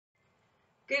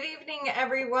Good evening,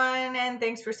 everyone, and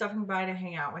thanks for stopping by to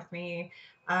hang out with me.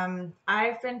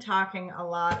 I've been talking a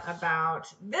lot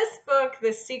about this book,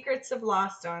 The Secrets of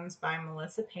Lost Stones by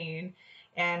Melissa Payne,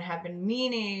 and have been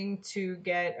meaning to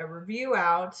get a review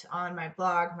out on my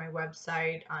blog, my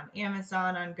website, on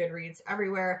Amazon, on Goodreads,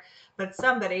 everywhere. But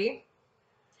somebody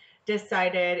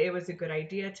decided it was a good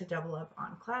idea to double up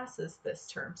on classes this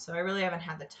term. So I really haven't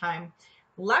had the time.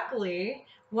 Luckily,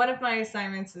 one of my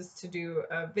assignments is to do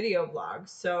a video blog.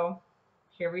 So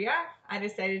here we are. I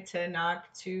decided to knock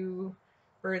two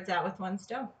birds out with one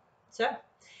stone. So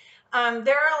there are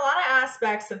a lot of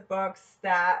aspects of books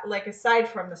that, like, aside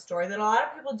from the story, that a lot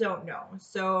of people don't know.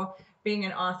 So being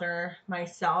an author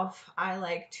myself, I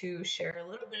like to share a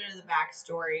little bit of the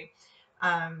backstory,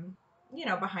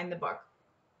 behind the book.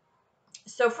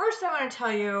 So first, I want to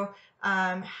tell you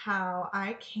how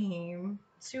I came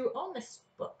to own this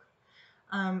book.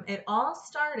 It all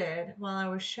started while I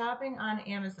was shopping on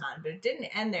Amazon, but it didn't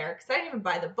end there because I didn't even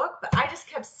buy the book, but I just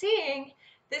kept seeing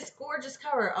this gorgeous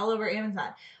cover all over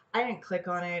Amazon. I didn't click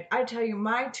on it. I tell you,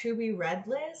 my to be read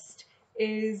list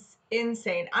is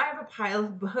insane. I have a pile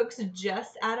of books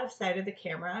just out of sight of the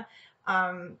camera.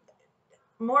 Um,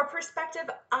 More perspective,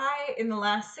 I, in the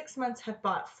last 6 months, have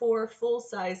bought 4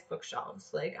 full-size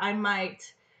bookshelves. Like, I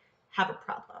might have a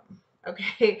problem.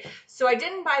 Okay, so I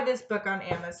didn't buy this book on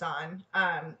Amazon.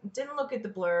 Didn't look at the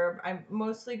blurb. I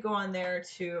mostly go on there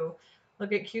to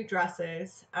look at cute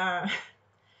dresses.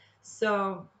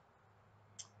 So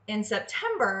in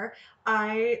September,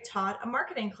 I taught a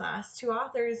marketing class to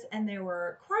authors, and there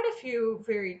were quite a few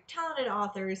very talented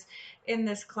authors in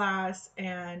this class,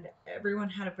 and everyone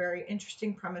had a very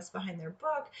interesting premise behind their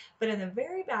book. But in the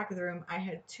very back of the room, I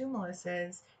had two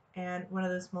Melissas, and one of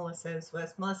those Melissas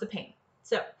was Melissa Payne.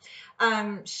 So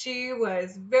she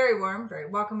was very warm, very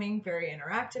welcoming, very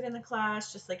interactive in the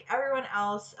class, just like everyone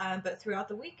else. But throughout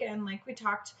the weekend, like, we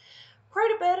talked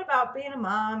quite a bit about being a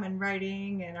mom and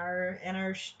writing and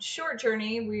our short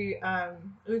journey.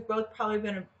 We've both probably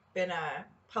been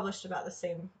published about the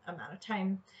same amount of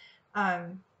time.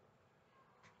 Um,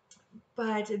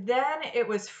 but then it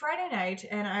was Friday night,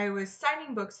 and I was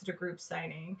signing books at a group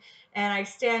signing. And I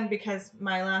stand, because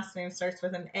my last name starts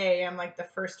with an A, I'm like the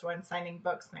first one signing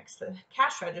books next to the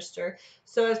cash register.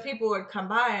 So as people would come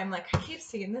by, I'm like, I keep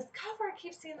seeing this cover, I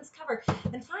keep seeing this cover.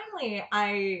 And finally,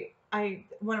 I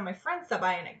one of my friends stopped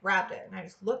by, and I grabbed it, and I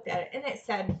just looked at it, and it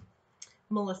said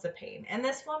Melissa Payne. And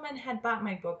this woman had bought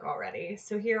my book already.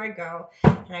 So here I go.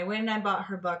 And I went and I bought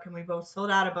her book, and we both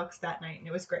sold out of books that night, and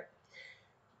it was great.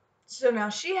 So now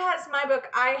she has my book,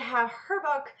 I have her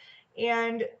book,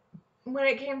 and when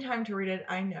it came time to read it,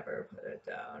 I never put it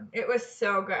down. It was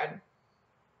so good.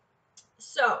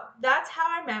 So that's how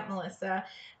I met Melissa.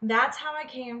 That's how I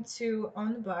came to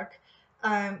own the book.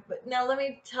 But now let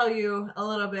me tell you a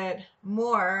little bit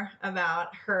more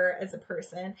about her as a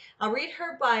person. I'll read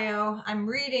her bio. I'm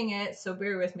reading it, so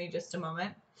bear with me just a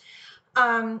moment.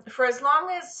 For as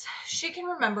long as she can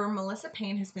remember, Melissa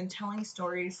Payne has been telling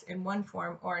stories in one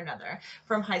form or another,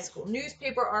 from high school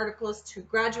newspaper articles to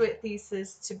graduate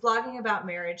thesis to blogging about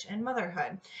marriage and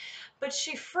motherhood. But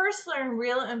she first learned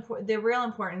the real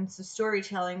importance of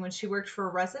storytelling when she worked for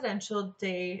a residential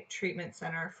day treatment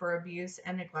center for abused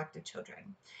and neglected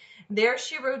children. There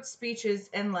she wrote speeches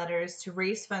and letters to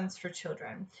raise funds for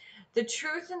children. The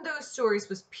truth in those stories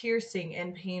was piercing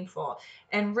and painful,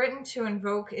 and written to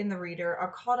invoke in the reader a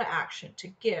call to action, to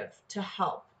give, to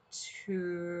help,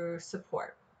 to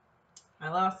support. I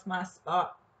lost my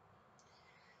spot.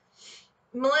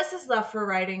 Melissa's love for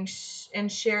writing and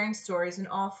sharing stories in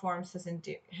all forms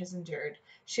has endured.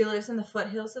 She lives in the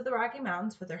foothills of the Rocky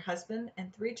Mountains with her husband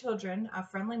and 3 children, a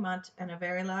friendly mutt, and a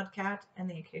very loud cat, and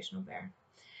the occasional bear.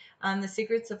 The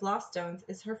Secrets of Lost Stones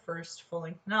is her first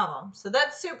full-length novel. So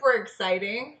that's super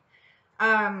exciting.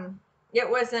 It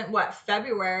wasn't,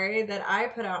 February that I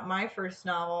put out my first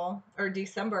novel, or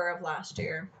December of last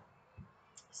year.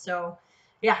 So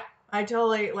yeah, I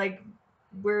totally, like,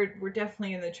 we're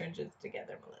definitely in the trenches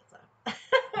together, Melissa.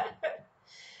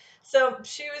 So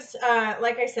she was,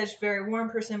 like I said, she's a very warm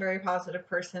person, very positive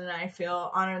person, and I feel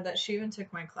honored that she even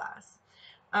took my class.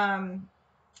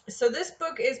 So this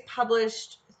book is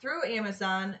published through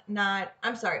Amazon,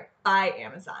 by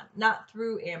Amazon, not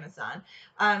through Amazon.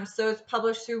 So it's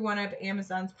published through one of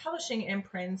Amazon's publishing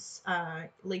imprints,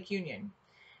 Lake Union.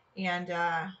 And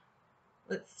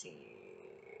let's see.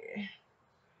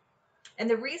 And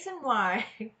the reason why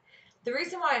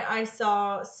I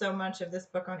saw so much of this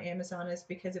book on Amazon is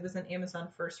because it was an Amazon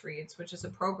First Reads, which is a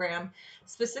program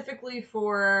specifically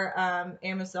for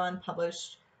Amazon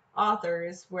published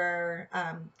authors, where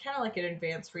kind of like an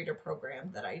advanced reader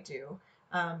program that I do.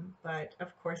 But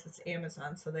of course, it's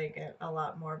Amazon, so they get a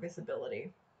lot more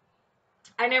visibility.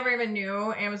 I never even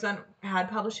knew Amazon had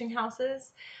publishing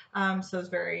houses, so I was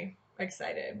very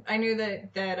excited. I knew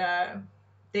that they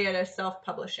had a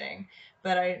self-publishing,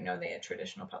 but I didn't know they had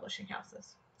traditional publishing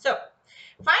houses. So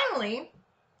finally,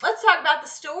 let's talk about the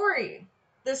story.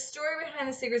 The story behind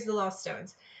the Secrets of the Lost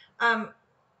Stones. Um,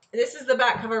 this is the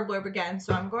back cover blurb again,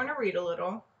 so I'm going to read a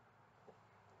little.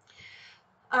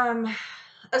 Um,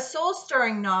 a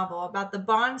soul-stirring novel about the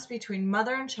bonds between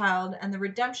mother and child and the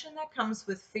redemption that comes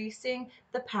with facing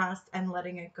the past and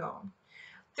letting it go.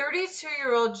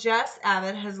 32-year-old Jess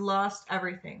Abbott has lost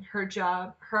everything: her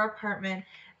job, her apartment,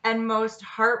 and most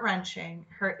heart-wrenching,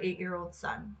 her 8-year-old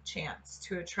son, Chance,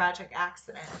 to a tragic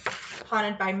accident.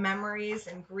 Haunted by memories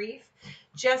and grief,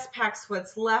 Jess packs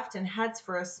what's left and heads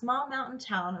for a small mountain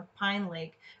town of Pine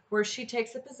Lake, where she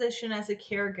takes a position as a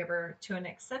caregiver to an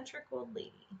eccentric old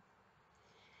lady.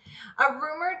 A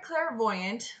rumored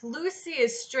clairvoyant, Lucy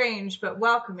is strange but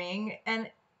welcoming and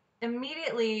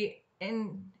immediately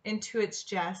intuits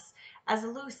Jess as a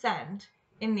loose end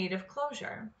in need of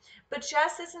closure. But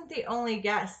Jess isn't the only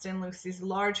guest in Lucy's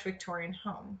large Victorian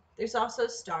home. There's also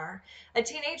Star, a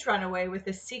teenage runaway with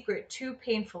a secret too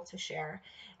painful to share,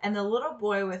 and the little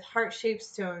boy with heart-shaped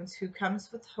stones who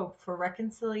comes with hope for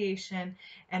reconciliation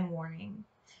and warning.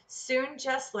 Soon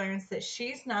Jess learns that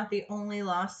she's not the only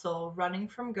lost soul running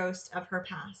from ghosts of her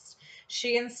past.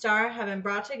 She and Star have been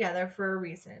brought together for a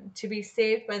reason, to be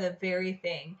saved by the very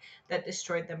thing that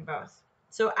destroyed them both.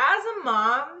 So as a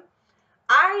mom,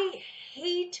 I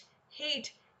hate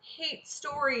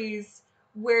stories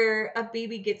where a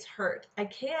baby gets hurt. I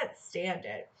can't stand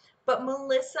it. But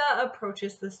Melissa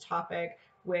approaches this topic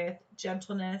with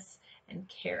gentleness and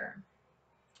care.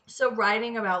 So,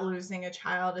 writing about losing a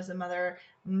child as a mother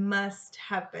must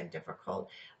have been difficult,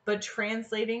 but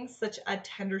translating such a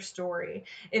tender story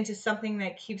into something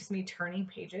that keeps me turning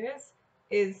pages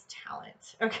is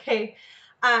talent. Okay.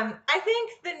 I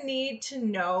think the need to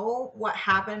know what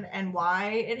happened and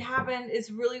why it happened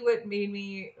is really what made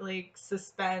me like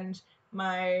suspend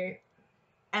my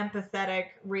empathetic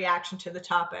reaction to the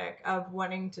topic of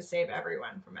wanting to save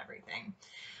everyone from everything.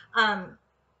 Um,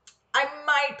 I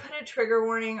might put a trigger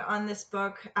warning on this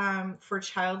book for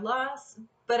child loss,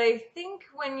 but I think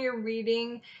when you're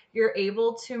reading, you're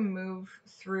able to move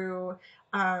through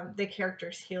the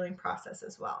character's healing process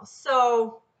as well.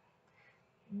 So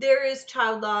there is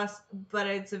child loss, but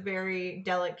it's a very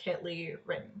delicately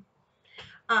written.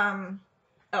 Um,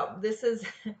 oh, this is,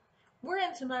 we're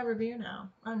into my review now.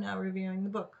 I'm now reviewing the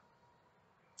book.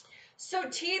 So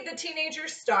T, the teenager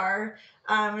Star,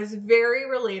 is very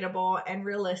relatable and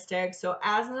realistic. So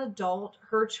as an adult,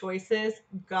 her choices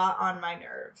got on my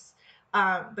nerves,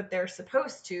 but they're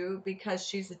supposed to because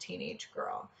she's a teenage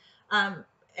girl.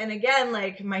 And again,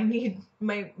 like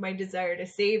my desire to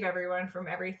save everyone from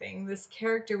everything. This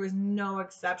character was no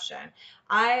exception.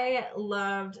 I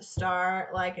loved Star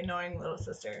like a knowing little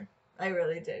sister. I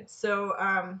really did. So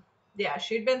yeah,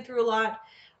 she'd been through a lot.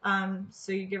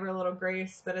 So you give her a little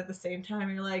grace, but at the same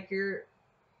time, you're like,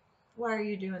 why are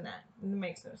you doing that? It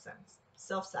makes no sense.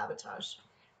 Self-sabotage,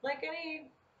 like any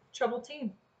troubled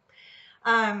teen.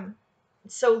 Um,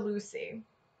 so Lucy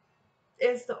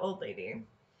is the old lady.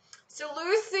 So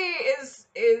Lucy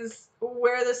is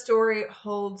where the story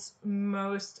holds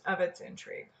most of its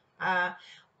intrigue. Uh,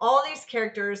 all these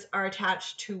characters are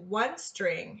attached to one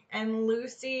string, and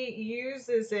Lucy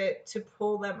uses it to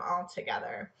pull them all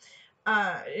together.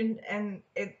 And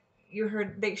it you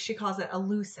heard she calls it a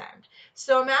loose end.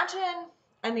 So imagine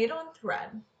a needle and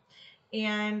thread,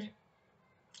 and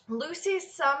Lucy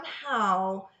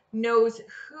somehow knows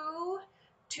who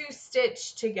to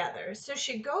stitch together. So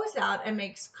she goes out and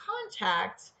makes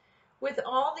contact with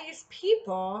all these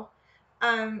people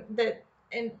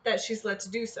that she's let to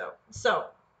do so. So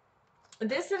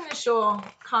this initial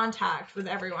contact with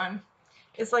everyone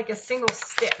is like a single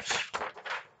stitch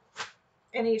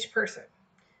in each person.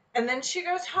 And then she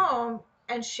goes home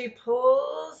and she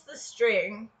pulls the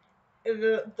string,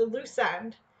 the loose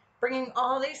end, bringing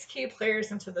all these key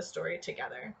players into the story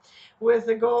together with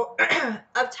the goal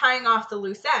of tying off the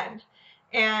loose end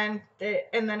and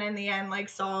then in the end, like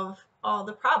solve all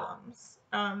the problems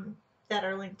that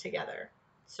are linked together.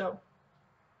 So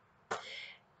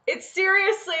it's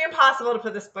seriously impossible to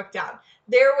put this book down.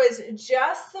 There was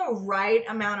just the right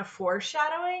amount of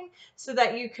foreshadowing so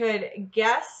that you could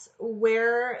guess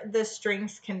where the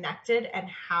strings connected and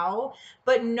how,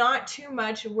 but not too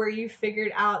much where you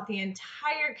figured out the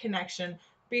entire connection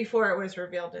before it was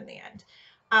revealed in the end.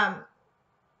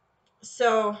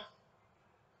 So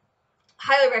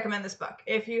highly recommend this book.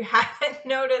 If you haven't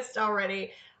noticed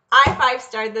already, I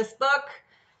 5-starred this book.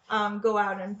 Go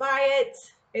out and buy it.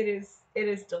 It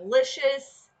is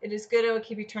delicious. It is good. It will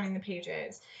keep you turning the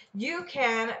pages. You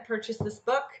can purchase this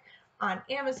book on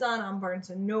Amazon, on Barnes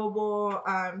and Noble,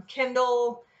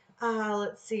 Kindle.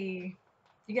 Let's see.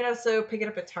 You can also pick it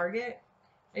up at Target.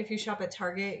 If you shop at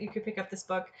Target, you could pick up this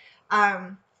book.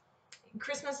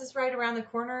 Christmas is right around the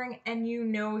corner, and you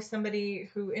know somebody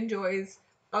who enjoys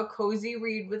a cozy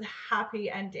read with a happy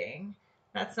ending.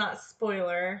 That's not a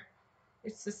spoiler.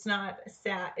 It's just not a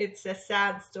sad. It's a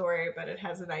sad story, but it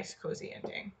has a nice cozy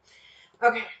ending.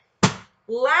 Okay.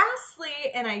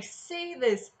 Lastly, and I say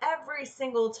this every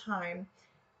single time,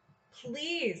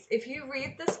 please, if you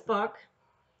read this book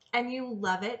and you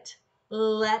love it,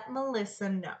 let Melissa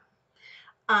know.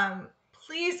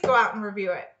 Please go out and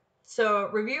review it. So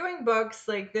reviewing books,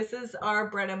 like, this is our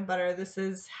bread and butter. This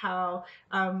is how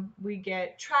we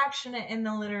get traction in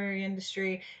the literary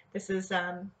industry. This is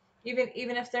even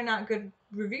if they're not good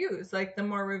reviews, like, the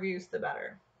more reviews, the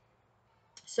better.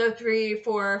 So 3,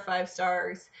 4, 5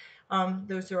 stars.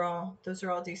 Those are all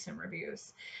decent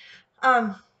reviews.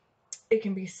 It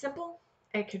can be simple.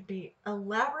 It could be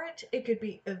elaborate. It could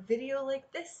be a video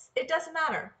like this. It doesn't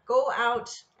matter. Go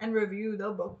out and review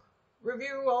the book.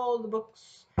 Review all the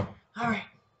books. All right.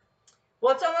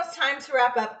 Well, it's almost time to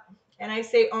wrap up. And I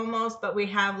say almost, but we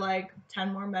have like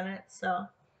 10 more minutes, so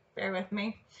bear with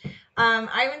me.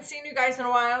 I haven't seen you guys in a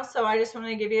while, so I just want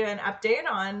to give you an update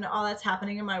on all that's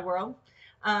happening in my world.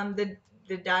 The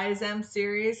Dacia M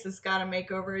series has got a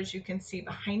makeover, as you can see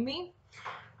behind me.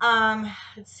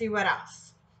 Let's see what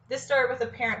else. This started with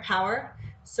Apparent Power.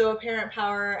 So Apparent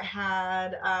Power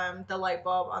had the light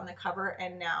bulb on the cover,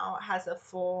 and now has a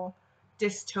full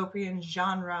dystopian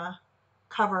genre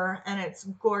cover, and it's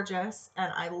gorgeous,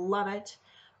 and I love it.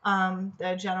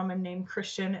 The gentleman named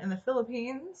Christian in the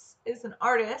Philippines is an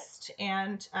artist,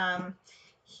 and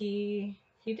he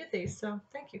did these. So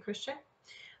thank you, Christian.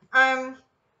 And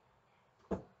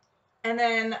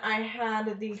then I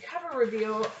had the cover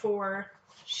reveal for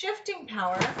Shifting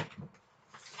Power.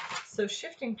 So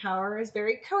Shifting Power is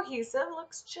very cohesive,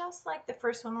 looks just like the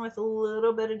first one with a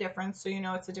little bit of difference, so you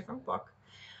know it's a different book.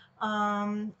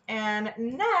 And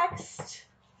next,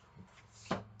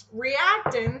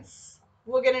 Reactance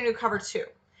will get a new cover too.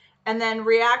 And then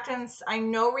Reactance, I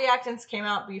know Reactance came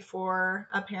out before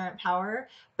Apparent Power,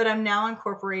 but I'm now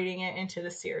incorporating it into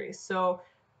the series. So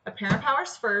Apparent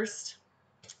Power's first,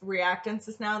 Reactance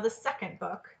is now the second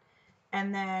book,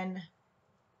 and then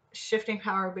Shifting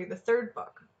Power will be the third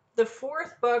book. The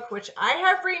fourth book, which I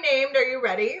have renamed, are you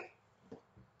ready?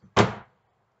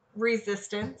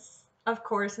 Resistance. Of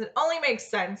course, it only makes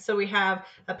sense. So we have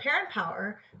Apparent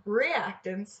Power,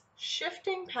 Reactance,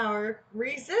 Shifting Power,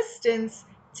 Resistance,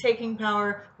 Taking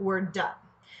Power. We're done.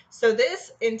 So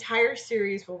this entire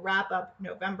series will wrap up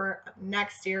November of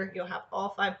next year. You'll have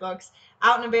all 5 books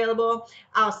out and available.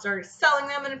 I'll start selling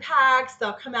them in packs.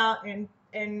 They'll come out in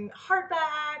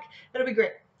hardback. It'll be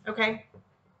great. Okay.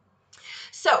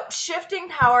 So Shifting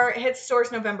Power hits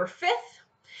stores November 5th.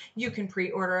 You can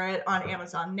pre-order it on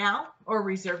Amazon now, or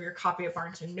reserve your copy at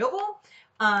Barnes & Noble.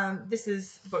 This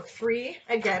is book 3,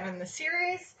 again, in the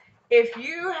series. If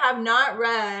you have not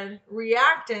read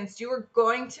Reactance, you are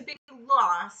going to be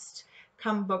lost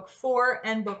come book 4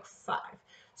 and book 5.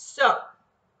 So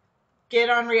get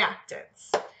on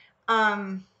Reactance.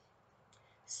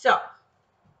 So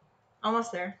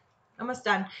almost there. Almost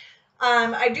done.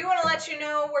 I do want to let you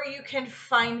know where you can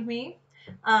find me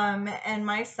and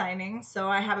my signings. So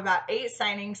I have about 8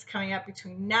 signings coming up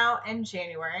between now and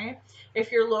January.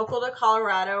 If you're local to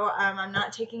Colorado, I'm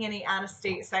not taking any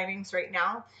out-of-state signings right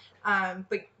now,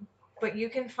 but you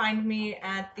can find me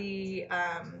at the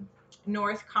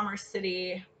North Commerce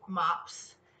City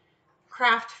MOPS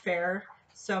Craft Fair.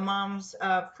 So Moms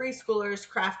of Preschoolers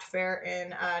Craft Fair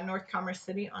in North Commerce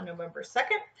City on November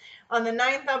 2nd. On the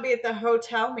 9th, I'll be at the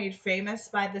hotel made famous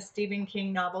by the Stephen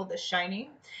King novel, The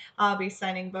Shining. I'll be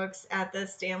signing books at the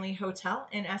Stanley Hotel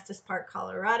in Estes Park,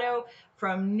 Colorado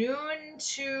from noon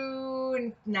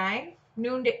to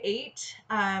 8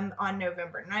 on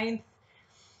November 9th.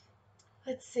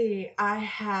 Let's see, I'm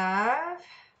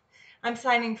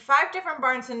signing 5 different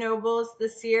Barnes & Nobles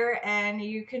this year, and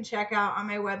you can check out on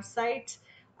my website,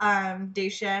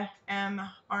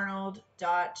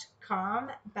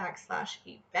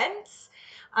 daciamarnold.com/events.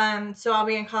 So I'll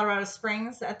be in Colorado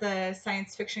Springs at the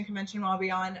Science Fiction Convention where I'll be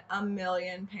on a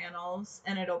million panels,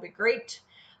 and it'll be great.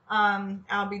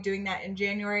 I'll be doing that in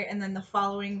January, and then the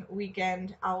following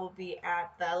weekend I will be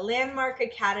at the Landmark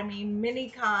Academy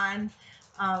Mini-Con.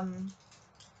 And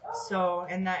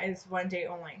that is one day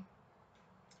only.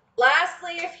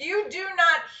 Lastly, if you do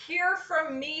not hear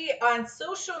from me on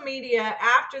social media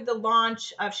after the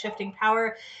launch of Shifting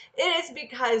Power, it is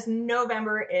because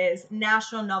November is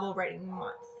National Novel Writing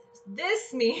Month.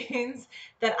 This means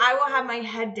that I will have my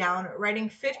head down writing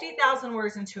 50,000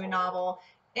 words into a novel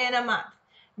in a month.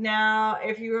 Now,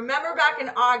 if you remember back in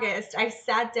August, I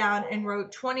sat down and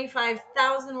wrote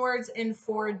 25,000 words in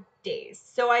 4 days.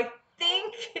 So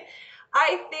think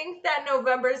I think that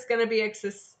November is going to be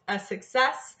a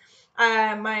success.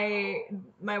 My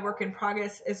work in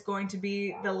progress is going to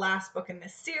be the last book in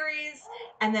this series,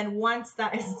 and then once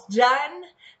that is done,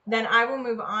 then I will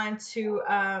move on to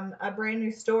a brand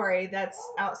new story that's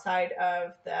outside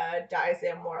of the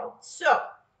Dacia M world. So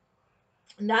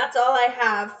that's all I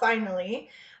have finally.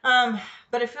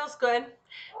 But it feels good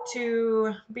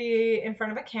to be in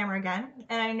front of a camera again.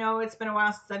 And I know it's been a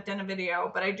while since I've done a video,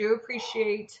 but I do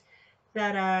appreciate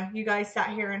that you guys sat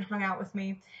here and hung out with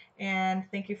me. And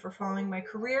thank you for following my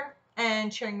career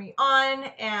and cheering me on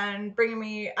and bringing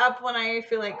me up when I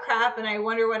feel like crap and I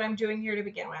wonder what I'm doing here to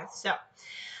begin with. So,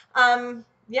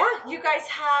 yeah, you guys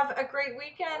have a great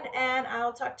weekend and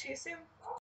I'll talk to you soon.